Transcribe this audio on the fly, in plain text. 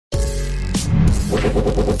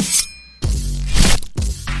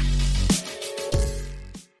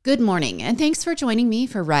Good morning, and thanks for joining me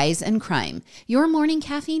for Rise and Crime, your morning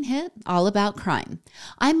caffeine hit all about crime.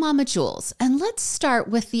 I'm Mama Jules, and let's start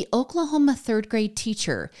with the Oklahoma third grade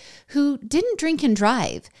teacher who didn't drink and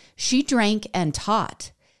drive. She drank and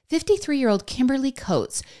taught. 53-year-old Kimberly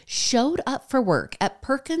Coates showed up for work at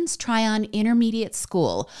Perkins Tryon Intermediate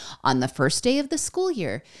School on the first day of the school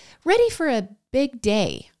year, ready for a big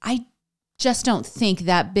day. I just don't think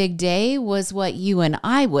that big day was what you and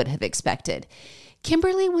I would have expected.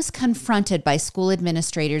 Kimberly was confronted by school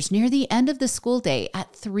administrators near the end of the school day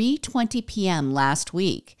at 3:20 p.m. last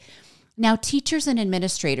week. Now, teachers and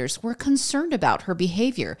administrators were concerned about her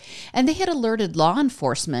behavior, and they had alerted law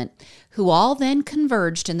enforcement, who all then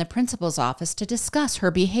converged in the principal's office to discuss her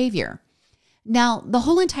behavior. Now, the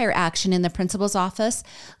whole entire action in the principal's office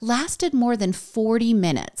lasted more than 40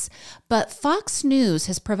 minutes, but Fox News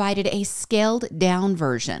has provided a scaled-down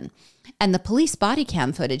version. And the police body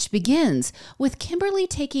cam footage begins with Kimberly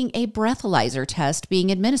taking a breathalyzer test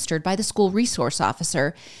being administered by the school resource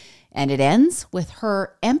officer, and it ends with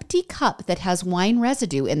her empty cup that has wine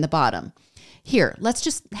residue in the bottom. Here, let's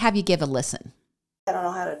just have you give a listen. I don't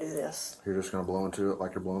know how to do this. You're just going to blow into it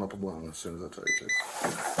like you're blowing up a balloon as soon as I tell you to.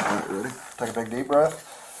 All right, ready? Take a big deep breath.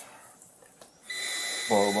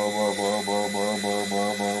 Blow, blow, blow, blow, blow, blow, blow,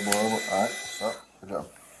 blow, blow, blow. All right, stop. Good job.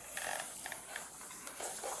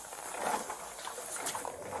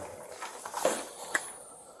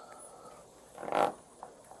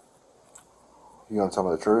 You gonna tell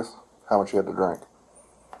me the truth? How much you had to drink?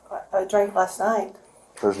 I drank last night.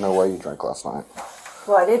 There's no way you drank last night.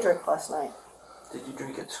 Well, I did drink last night. Did you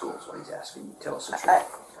drink at school is what he's asking you. Tell us the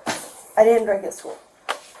truth. I didn't drink at school.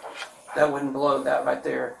 That wouldn't blow that right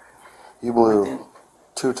there. You blew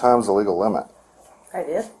 2 times the legal limit. I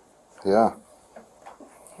did? Yeah.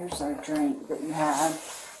 Here's our drink that you have.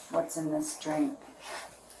 What's in this drink?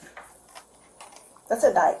 That's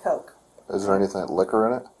a Diet Coke. Is there anything liquor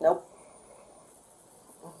in it? Nope.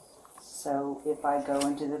 So if I go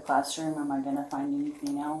into the classroom, am I going to find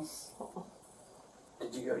anything else?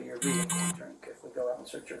 Did you go to your vehicle and drink if we go out and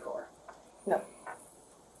search your car? No.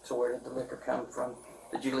 So where did the liquor come from?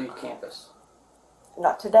 Did you leave campus?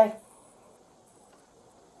 Not today.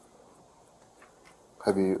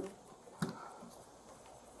 Have you...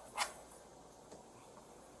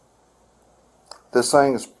 This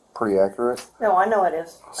thing is pretty accurate. No, I know it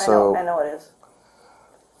is. So, I know it is.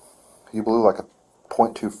 You blew like a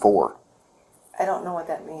 .24. I don't know what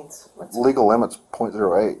that means. Legal limit's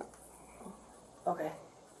 .08. Okay.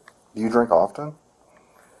 Do you drink often?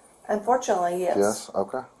 Unfortunately, yes. Yes?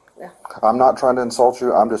 Okay. Yeah. I'm not trying to insult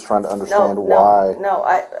you. I'm just trying to understand why. No,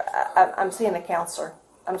 I'm seeing a counselor.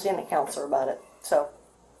 I'm seeing a counselor about it. So.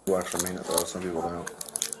 You actually mean it though. Some people don't.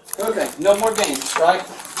 Okay, no more games, right?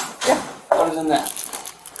 Yeah. What is in that?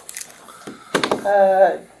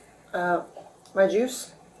 My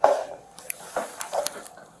juice.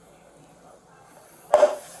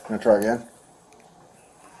 Gonna try again?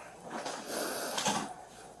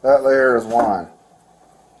 That there is wine.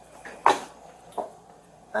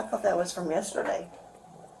 I thought that was from yesterday.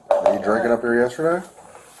 Are you drinking up here yesterday?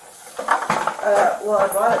 Well, I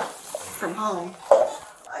brought it from home.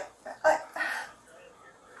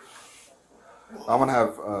 I'm gonna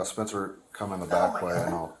have Spencer come in the back way,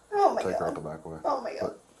 and I'll take her out the back way. Oh my God.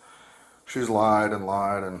 But she's lied, and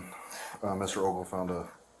Mr. Ogle found a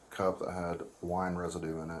cup that had wine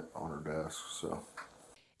residue in it on her desk. So.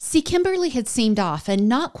 See, Kimberly had seemed off and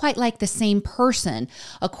not quite like the same person,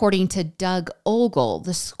 according to Doug Ogle,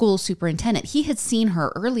 the school superintendent. He had seen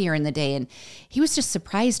her earlier in the day, and he was just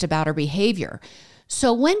surprised about her behavior.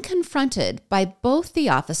 So when confronted by both the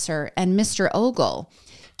officer and Mr. Ogle,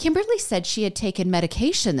 Kimberly said she had taken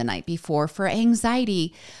medication the night before for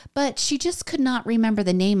anxiety, but she just could not remember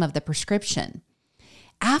the name of the prescription.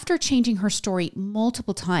 After changing her story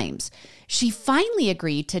multiple times, she finally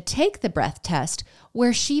agreed to take the breath test,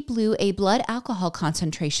 where she blew a blood alcohol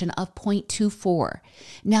concentration of 0.24.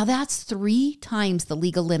 Now that's 3 times the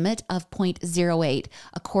legal limit of 0.08,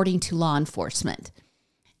 according to law enforcement.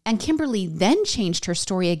 And Kimberly then changed her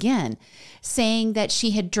story again, saying that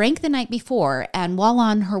she had drank the night before and while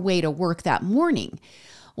on her way to work that morning.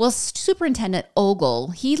 Well, Superintendent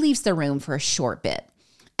Ogle, he leaves the room for a short bit,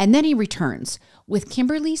 and then he returns with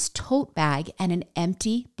Kimberly's tote bag and an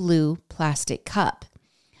empty blue plastic cup.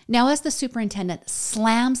 Now, as the superintendent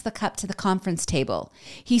slams the cup to the conference table,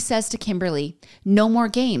 he says to Kimberly, "No more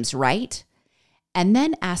games, right?" And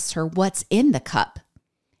then asks her what's in the cup.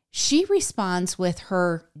 She responds with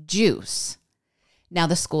her juice. Now,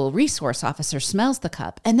 the school resource officer smells the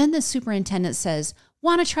cup, and then the superintendent says,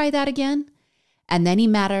 "Want to try that again?" And then he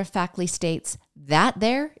matter-of-factly states, that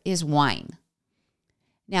there is wine.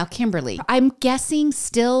 Now, Kimberly, I'm guessing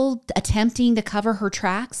still attempting to cover her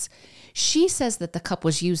tracks. She says that the cup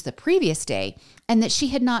was used the previous day and that she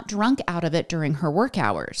had not drunk out of it during her work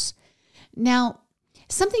hours. Now,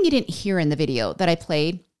 something you didn't hear in the video that I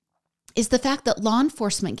played is the fact that law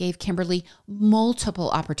enforcement gave Kimberly multiple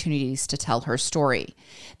opportunities to tell her story.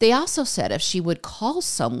 They also said if she would call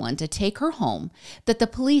someone to take her home, that the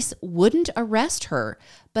police wouldn't arrest her,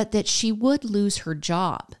 but that she would lose her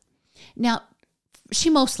job. Now, she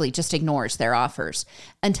mostly just ignores their offers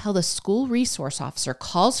until the school resource officer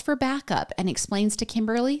calls for backup and explains to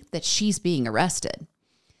Kimberly that she's being arrested.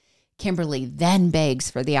 Kimberly then begs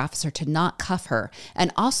for the officer to not cuff her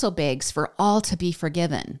and also begs for all to be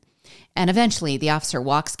forgiven. And eventually, the officer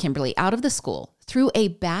walks Kimberly out of the school through a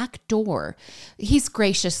back door. He's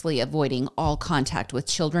graciously avoiding all contact with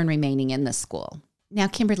children remaining in the school. Now,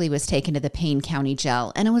 Kimberly was taken to the Payne County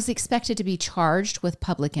Jail and was expected to be charged with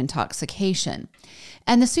public intoxication.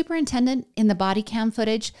 And the superintendent in the body cam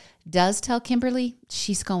footage does tell Kimberly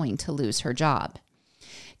she's going to lose her job.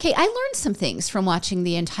 Okay, I learned some things from watching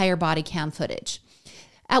the entire body cam footage.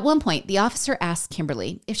 At one point, the officer asks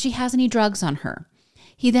Kimberly if she has any drugs on her.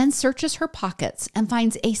 He then searches her pockets and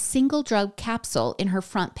finds a single drug capsule in her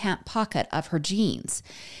front pant pocket of her jeans.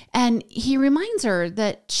 And he reminds her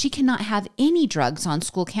that she cannot have any drugs on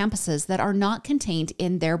school campuses that are not contained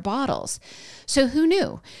in their bottles. So who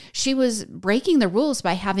knew? She was breaking the rules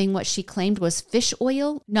by having what she claimed was fish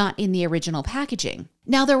oil not in the original packaging.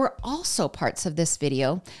 Now, there were also parts of this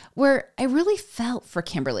video where I really felt for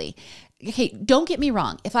Kimberly. Okay, don't get me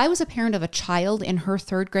wrong. If I was a parent of a child in her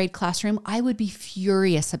third grade classroom, I would be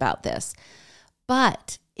furious about this.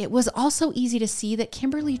 But it was also easy to see that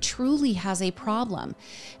Kimberly truly has a problem.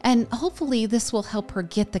 And hopefully this will help her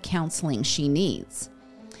get the counseling she needs.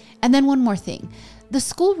 And then one more thing. The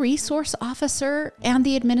school resource officer and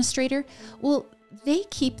the administrator, well, they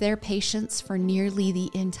keep their patience for nearly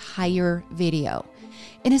the entire video.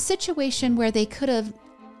 In a situation where they could have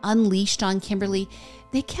unleashed on Kimberly,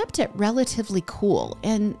 they kept it relatively cool.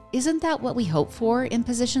 And isn't that what we hope for in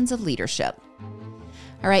positions of leadership?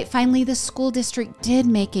 All right, finally, the school district did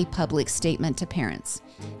make a public statement to parents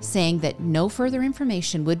saying that no further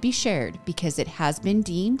information would be shared because it has been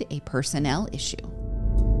deemed a personnel issue.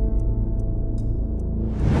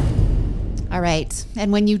 All right,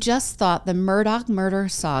 and when you just thought the Murdaugh murder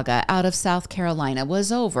saga out of South Carolina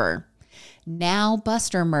was over, now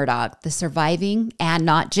Buster Murdaugh, the surviving and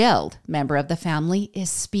not jailed member of the family, is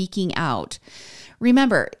speaking out.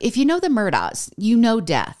 Remember, if you know the Murdaughs, you know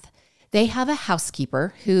death. They have a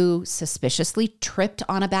housekeeper who suspiciously tripped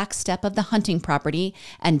on a back step of the hunting property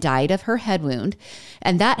and died of her head wound.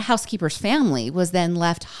 And that housekeeper's family was then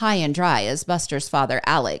left high and dry as Buster's father,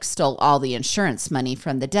 Alex, stole all the insurance money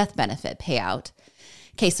from the death benefit payout.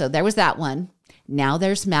 Okay, so there was that one. Now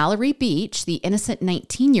there's Mallory Beach, the innocent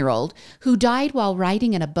 19-year-old who died while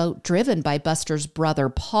riding in a boat driven by Buster's brother,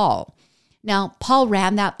 Paul. Now, Paul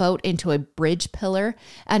ran that boat into a bridge pillar,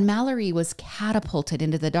 and Mallory was catapulted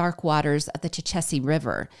into the dark waters of the Chichessie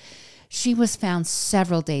River. She was found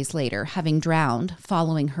several days later, having drowned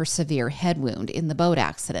following her severe head wound in the boat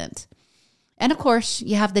accident. And of course,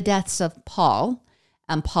 you have the deaths of Paul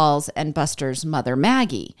and Paul's and Buster's mother,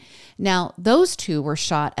 Maggie. Now, those two were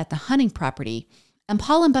shot at the hunting property, and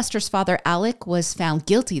Paul and Buster's father, Alec, was found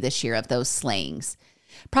guilty this year of those slayings.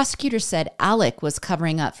 Prosecutors said Alec was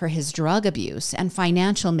covering up for his drug abuse and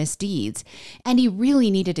financial misdeeds, and he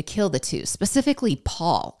really needed to kill the two, specifically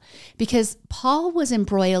Paul, because Paul was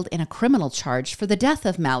embroiled in a criminal charge for the death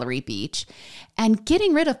of Mallory Beach, and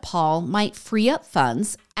getting rid of Paul might free up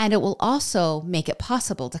funds, and it will also make it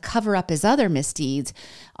possible to cover up his other misdeeds,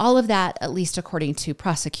 all of that, at least according to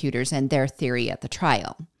prosecutors and their theory at the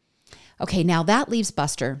trial. Okay, now that leaves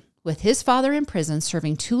Buster with his father in prison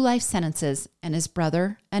serving 2 life sentences and his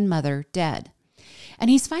brother and mother dead. And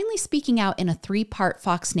he's finally speaking out in a 3-part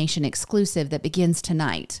Fox Nation exclusive that begins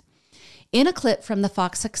tonight. In a clip from the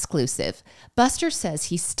Fox exclusive, Buster says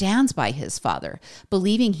he stands by his father,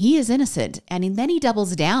 believing he is innocent, and then he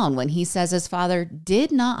doubles down when he says his father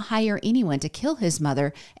did not hire anyone to kill his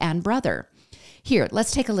mother and brother. Here,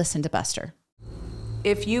 let's take a listen to Buster.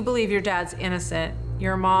 If you believe your dad's innocent,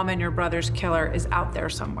 your mom and your brother's killer is out there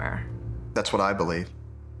somewhere. That's what I believe.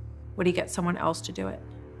 Would he get someone else to do it?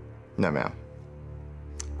 No, ma'am.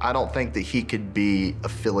 I don't think that he could be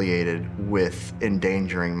affiliated with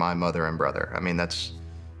endangering my mother and brother.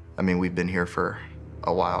 We've been here for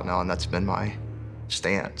a while now, and that's been my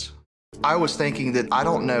stance. I was thinking that I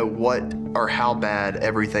don't know what or how bad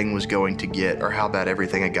everything was going to get or how bad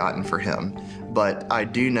everything had gotten for him. But I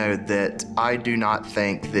do know that I do not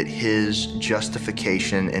think that his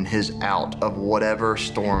justification and his out of whatever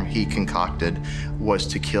storm he concocted was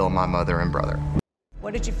to kill my mother and brother.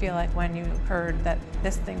 What did you feel like when you heard that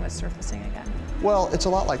this thing was surfacing again? Well, it's a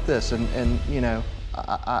lot like this, and you know,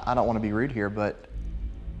 I don't want to be rude here, but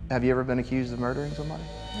have you ever been accused of murdering somebody?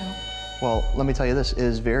 No. Well, let me tell you, this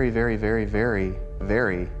is very, very, very, very,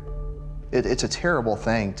 very, it's a terrible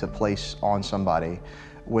thing to place on somebody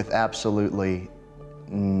with absolutely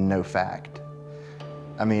no fact.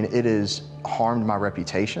 I mean, it has harmed my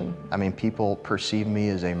reputation. I mean, people perceive me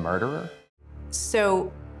as a murderer.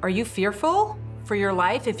 So, are you fearful for your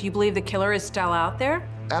life if you believe the killer is still out there?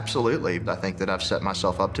 Absolutely. I think that I've set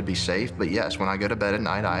myself up to be safe, but yes, when I go to bed at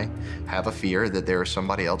night, I have a fear that there is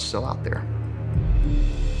somebody else still out there.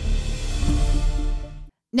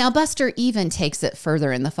 Now, Buster even takes it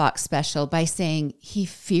further in the Fox special by saying he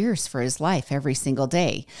fears for his life every single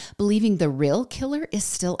day, believing the real killer is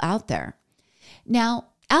still out there. Now,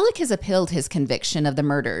 Alec has appealed his conviction of the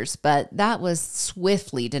murders, but that was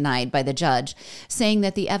swiftly denied by the judge, saying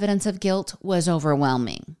that the evidence of guilt was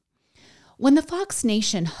overwhelming. When the Fox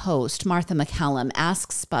Nation host, Martha McCallum,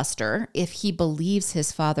 asks Buster if he believes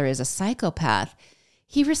his father is a psychopath,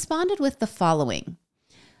 he responded with the following: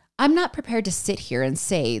 "I'm not prepared to sit here and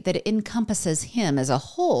say that it encompasses him as a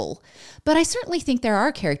whole, but I certainly think there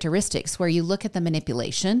are characteristics where you look at the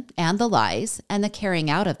manipulation and the lies and the carrying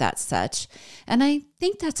out of that such, and I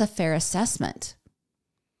think that's a fair assessment."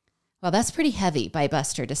 Well, that's pretty heavy by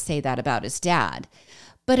Buster to say that about his dad.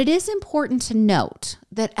 But it is important to note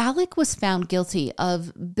that Alec was found guilty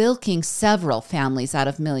of bilking several families out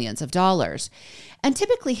of millions of dollars. And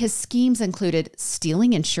typically his schemes included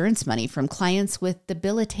stealing insurance money from clients with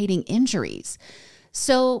debilitating injuries.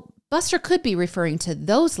 So Buster could be referring to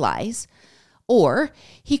those lies, or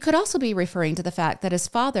he could also be referring to the fact that his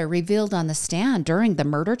father revealed on the stand during the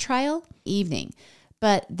murder trial evening.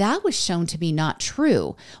 But that was shown to be not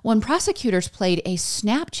true when prosecutors played a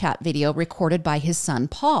Snapchat video recorded by his son,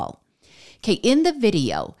 Paul. Okay, in the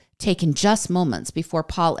video, taken just moments before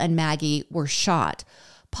Paul and Maggie were shot,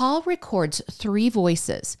 Paul records 3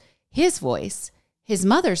 voices: his voice, his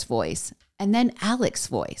mother's voice, and then Alec's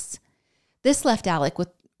voice. This left Alec with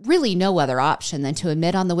really no other option than to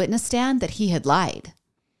admit on the witness stand that he had lied.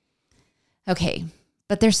 Okay,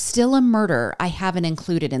 but there's still a murder I haven't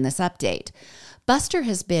included in this update. Buster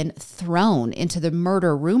has been thrown into the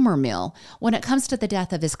murder rumor mill when it comes to the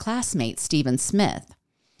death of his classmate, Stephen Smith.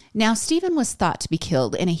 Now, Stephen was thought to be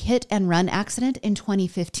killed in a hit-and-run accident in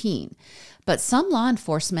 2015, but some law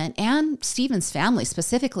enforcement and Stephen's family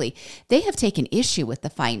specifically, they have taken issue with the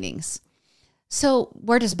findings. So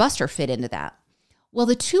where does Buster fit into that? Well,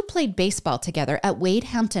 the two played baseball together at Wade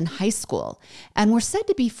Hampton High School and were said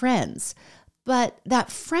to be friends. But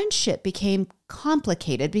that friendship became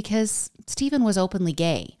complicated because Stephen was openly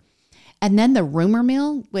gay. And then the rumor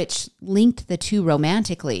mill, which linked the two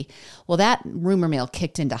romantically, well, that rumor mill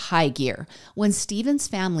kicked into high gear when Stephen's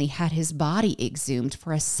family had his body exhumed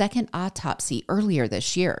for a second autopsy earlier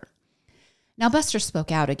this year. Now, Buster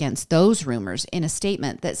spoke out against those rumors in a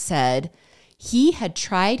statement that said he had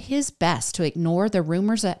tried his best to ignore the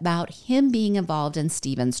rumors about him being involved in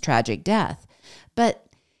Stephen's tragic death. But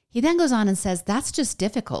he then goes on and says that's just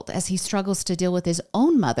difficult as he struggles to deal with his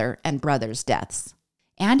own mother and brother's deaths.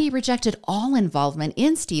 And he rejected all involvement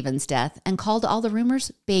in Stephen's death and called all the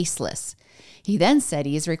rumors baseless. He then said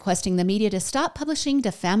he is requesting the media to stop publishing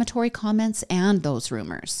defamatory comments and those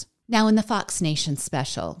rumors. Now, in the Fox Nation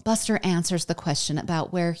special, Buster answers the question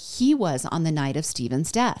about where he was on the night of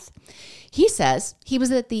Stephen's death. He says he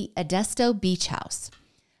was at the Edisto Beach House.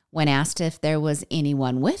 When asked if there was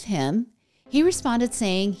anyone with him, he responded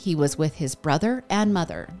saying he was with his brother and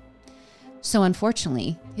mother. So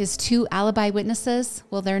unfortunately, his 2 alibi witnesses,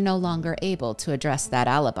 well, they're no longer able to address that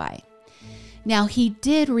alibi. Now, he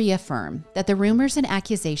did reaffirm that the rumors and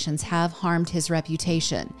accusations have harmed his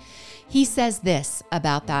reputation. He says this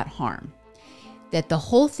about that harm, that the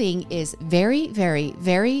whole thing is very, very,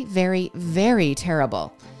 very, very, very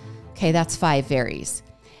terrible. Okay, that's 5 veries.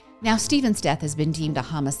 Now, Stephen's death has been deemed a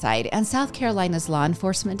homicide, and South Carolina's Law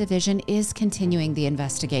Enforcement Division is continuing the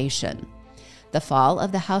investigation. The Fall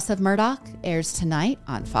of the House of Murdaugh airs tonight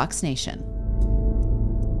on Fox Nation.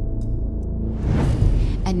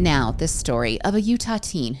 And now, this story of a Utah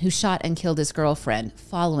teen who shot and killed his girlfriend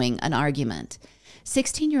following an argument.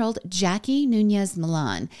 16-year-old Jackie Nunez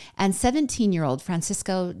Milan and 17-year-old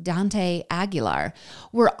Francisco Dante Aguilar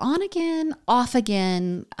were on again, off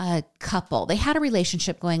again, a couple. They had a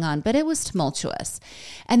relationship going on, but it was tumultuous.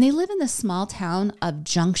 And they live in the small town of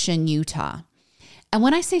Junction, Utah. And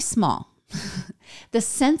when I say small, the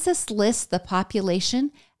census lists the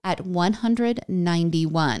population at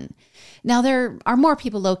 191. Now, there are more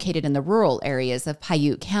people located in the rural areas of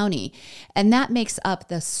Piute County, and that makes up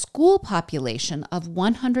the school population of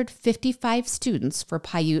 155 students for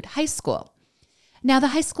Piute High School. Now, the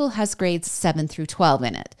high school has grades 7 through 12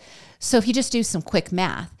 in it. So if you just do some quick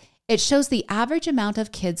math, it shows the average amount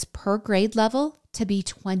of kids per grade level to be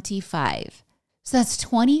 25. So that's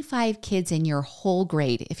 25 kids in your whole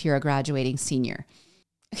grade if you're a graduating senior.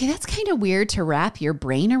 Okay, that's kind of weird to wrap your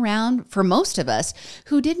brain around for most of us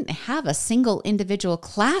who didn't have a single individual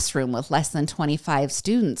classroom with less than 25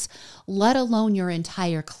 students, let alone your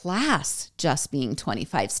entire class just being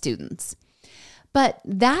 25 students. But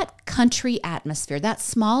that country atmosphere, that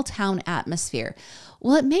small town atmosphere,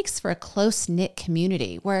 well, it makes for a close-knit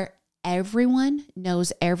community where everyone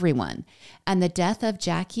knows everyone. And the death of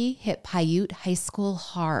Jackie hit Piute High School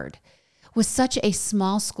hard. With such a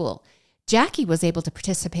small school, Jackie was able to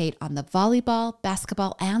participate on the volleyball,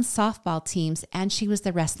 basketball, and softball teams, and she was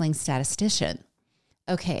the wrestling statistician.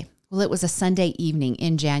 Okay, well, it was a Sunday evening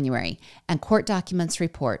in January, and court documents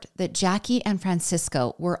report that Jackie and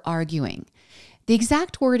Francisco were arguing. The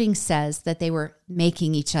exact wording says that they were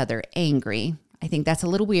making each other angry. I think that's a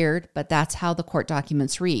little weird, but that's how the court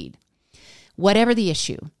documents read. Whatever the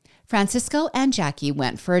issue, Francisco and Jackie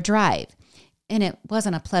went for a drive, and it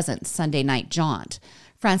wasn't a pleasant Sunday night jaunt.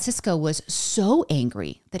 Francisco was so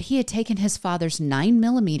angry that he had taken his father's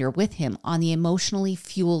 9mm with him on the emotionally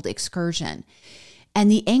fueled excursion.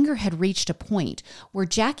 And the anger had reached a point where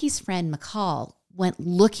Jackie's friend McCall went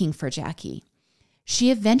looking for Jackie.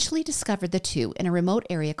 She eventually discovered the two in a remote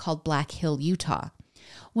area called Black Hill, Utah.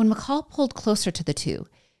 When McCall pulled closer to the two,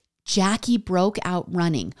 Jackie broke out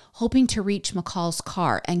running, hoping to reach McCall's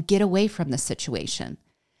car and get away from the situation.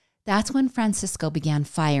 That's when Francisco began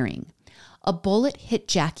firing. A bullet hit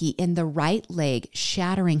Jackie in the right leg,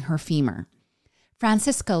 shattering her femur.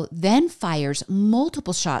 Francisco then fires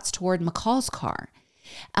multiple shots toward McCall's car,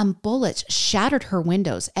 and bullets shattered her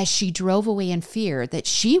windows as she drove away in fear that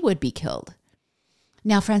she would be killed.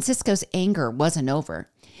 Now, Francisco's anger wasn't over.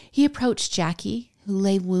 He approached Jackie, who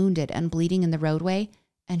lay wounded and bleeding in the roadway,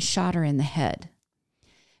 and shot her in the head.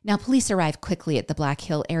 Now, police arrived quickly at the Black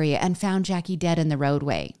Hill area and found Jackie dead in the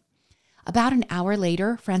roadway. About an hour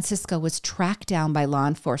later, Francisco was tracked down by law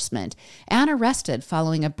enforcement and arrested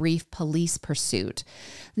following a brief police pursuit.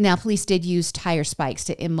 Now, police did use tire spikes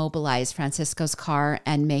to immobilize Francisco's car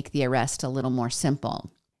and make the arrest a little more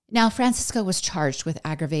simple. Now, Francisco was charged with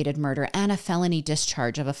aggravated murder and a felony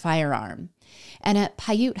discharge of a firearm. And at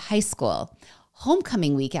Piute High School,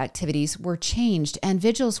 homecoming week activities were changed and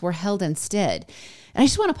vigils were held instead. And I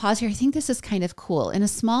just want to pause here. I think this is kind of cool. In a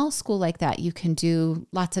small school like that, you can do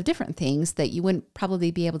lots of different things that you wouldn't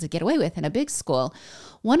probably be able to get away with in a big school.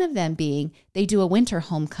 One of them being they do a winter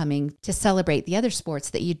homecoming to celebrate the other sports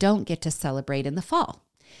that you don't get to celebrate in the fall.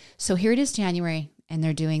 So here it is January, and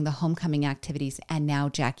they're doing the homecoming activities, and now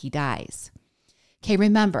Jackie dies. Okay,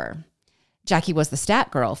 remember, Jackie was the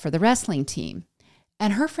stat girl for the wrestling team.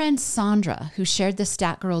 And her friend Sandra, who shared the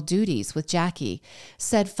stat girl duties with Jackie,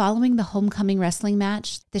 said following the homecoming wrestling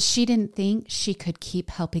match that she didn't think she could keep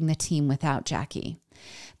helping the team without Jackie,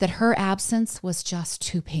 that her absence was just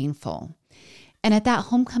too painful. And at that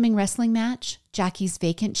homecoming wrestling match, Jackie's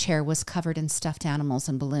vacant chair was covered in stuffed animals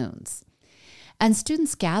and balloons. And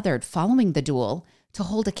students gathered following the duel to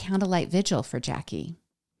hold a candlelight vigil for Jackie.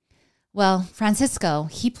 Well, Francisco,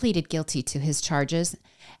 he pleaded guilty to his charges,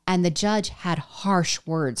 and the judge had harsh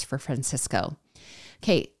words for Francisco.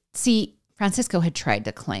 Okay, see, Francisco had tried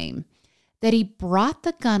to claim that he brought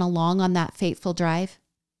the gun along on that fateful drive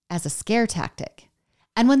as a scare tactic.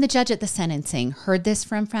 And when the judge at the sentencing heard this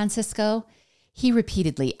from Francisco, he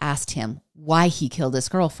repeatedly asked him why he killed his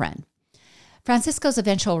girlfriend. Francisco's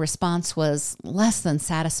eventual response was less than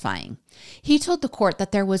satisfying. He told the court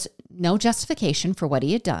that there was no justification for what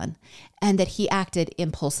he had done and that he acted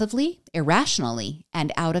impulsively, irrationally,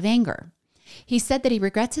 and out of anger. He said that he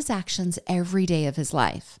regrets his actions every day of his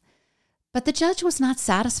life. But the judge was not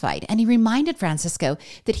satisfied, and he reminded Francisco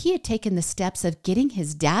that he had taken the steps of getting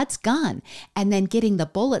his dad's gun and then getting the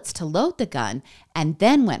bullets to load the gun and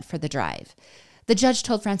then went for the drive. The judge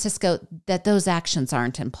told Francisco that those actions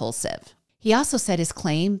aren't impulsive. He also said his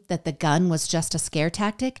claim that the gun was just a scare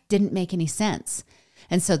tactic didn't make any sense.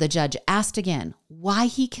 And so the judge asked again why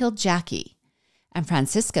he killed Jackie. And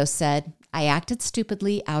Francisco said, "I acted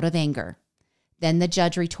stupidly out of anger." Then the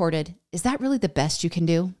judge retorted, "Is that really the best you can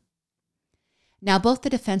do?" Now, both the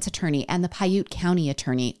defense attorney and the Piute County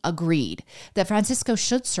attorney agreed that Francisco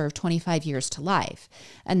should serve 25 years to life,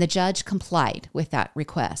 and the judge complied with that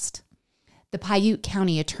request. The Piute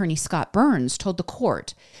County attorney, Scott Burns, told the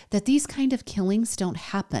court that these kind of killings don't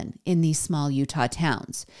happen in these small Utah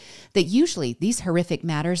towns, that usually these horrific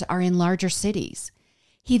matters are in larger cities.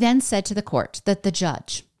 He then said to the court that the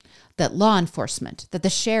judge, that law enforcement, that the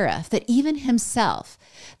sheriff, that even himself,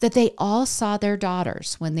 that they all saw their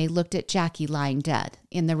daughters when they looked at Jackie lying dead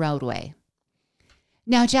in the roadway.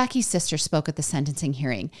 Now, Jackie's sister spoke at the sentencing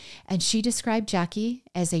hearing, and she described Jackie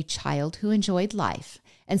as a child who enjoyed life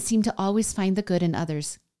and seemed to always find the good in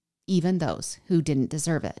others, even those who didn't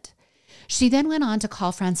deserve it. She then went on to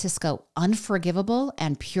call Francisco unforgivable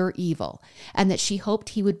and pure evil, and that she hoped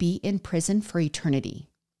he would be in prison for eternity.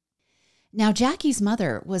 Now, Jackie's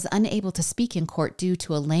mother was unable to speak in court due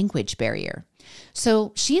to a language barrier.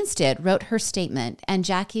 So she instead wrote her statement, and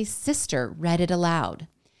Jackie's sister read it aloud.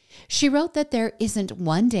 She wrote that there isn't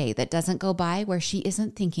one day that doesn't go by where she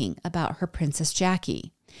isn't thinking about her Princess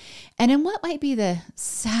Jackie. And in what might be the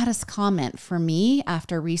saddest comment for me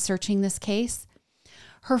after researching this case,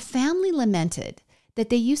 her family lamented that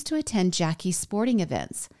they used to attend Jackie's sporting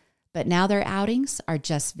events, but now their outings are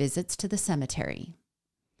just visits to the cemetery.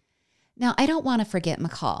 Now, I don't want to forget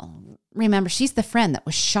McCall. Remember, she's the friend that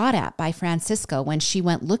was shot at by Francisco when she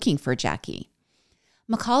went looking for Jackie.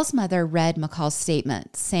 McCall's mother read McCall's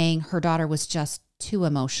statement, saying her daughter was just too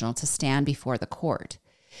emotional to stand before the court.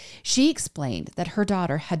 She explained that her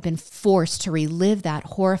daughter had been forced to relive that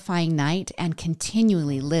horrifying night and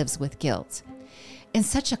continually lives with guilt. In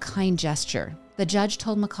such a kind gesture, the judge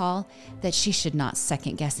told McCall that she should not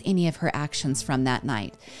second-guess any of her actions from that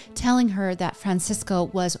night, telling her that Francisco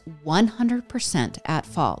was 100% at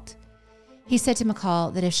fault. He said to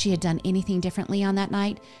McCall that if she had done anything differently on that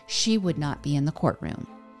night, she would not be in the courtroom.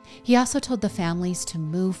 He also told the families to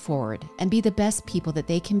move forward and be the best people that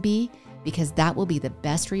they can be, because that will be the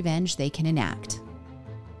best revenge they can enact.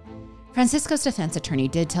 Francisco's defense attorney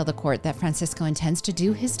did tell the court that Francisco intends to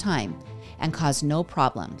do his time and cause no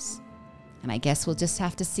problems. And I guess we'll just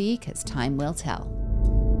have to see, because time will tell.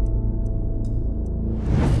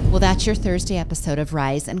 Well, that's your Thursday episode of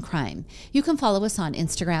Rise and Crime. You can follow us on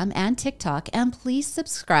Instagram and TikTok, and please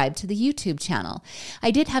subscribe to the YouTube channel. I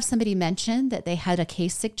did have somebody mention that they had a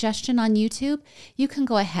case suggestion on YouTube. You can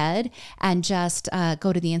go ahead and just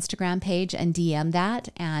go to the Instagram page and DM that,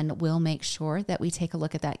 and we'll make sure that we take a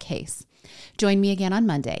look at that case. Join me again on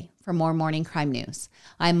Monday for more morning crime news.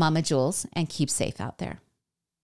 I'm Mama Jules, and keep safe out there.